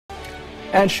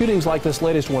And shootings like this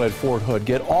latest one at Fort Hood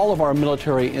get all of our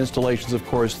military installations, of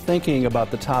course, thinking about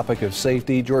the topic of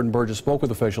safety. Jordan Burgess spoke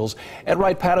with officials at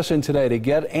Wright-Patterson today to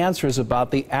get answers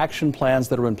about the action plans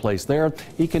that are in place there.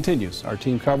 He continues our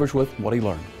team coverage with what he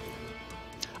learned.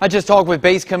 I just talked with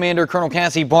Base Commander Colonel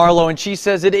Cassie Barlow, and she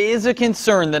says it is a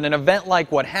concern that an event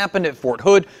like what happened at Fort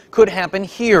Hood could happen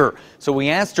here. So we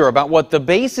asked her about what the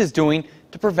base is doing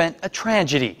to prevent a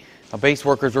tragedy. Now, base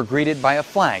workers were greeted by a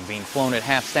flag being flown at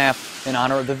half-staff in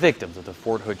honor of the victims of the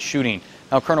Fort Hood shooting.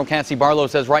 Now, Colonel Cassie Barlow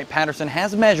says Wright-Patterson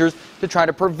has measures to try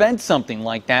to prevent something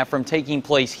like that from taking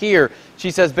place here. She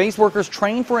says base workers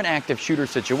train for an active shooter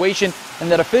situation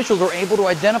and that officials are able to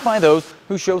identify those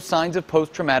who show signs of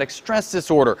post-traumatic stress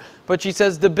disorder. But she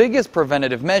says the biggest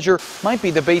preventative measure might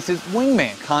be the base's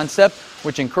wingman concept,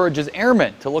 which encourages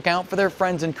airmen to look out for their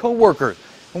friends and co-workers.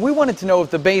 And we wanted to know if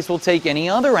the base will take any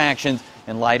other actions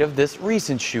in light of this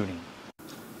recent shooting.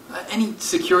 Any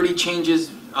security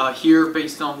changes here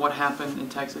based on what happened in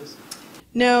Texas?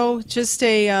 No, just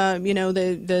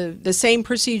the same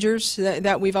procedures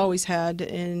that we've always had,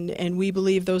 and we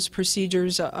believe those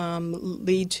procedures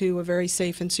lead to a very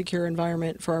safe and secure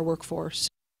environment for our workforce.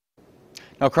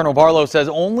 Now, Colonel Barlow says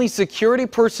only security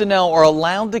personnel are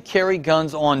allowed to carry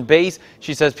guns on base.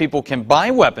 She says people can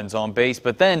buy weapons on base,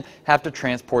 but then have to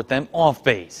transport them off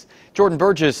base. Jordan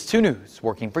Burgess, 2 News,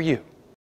 working for you.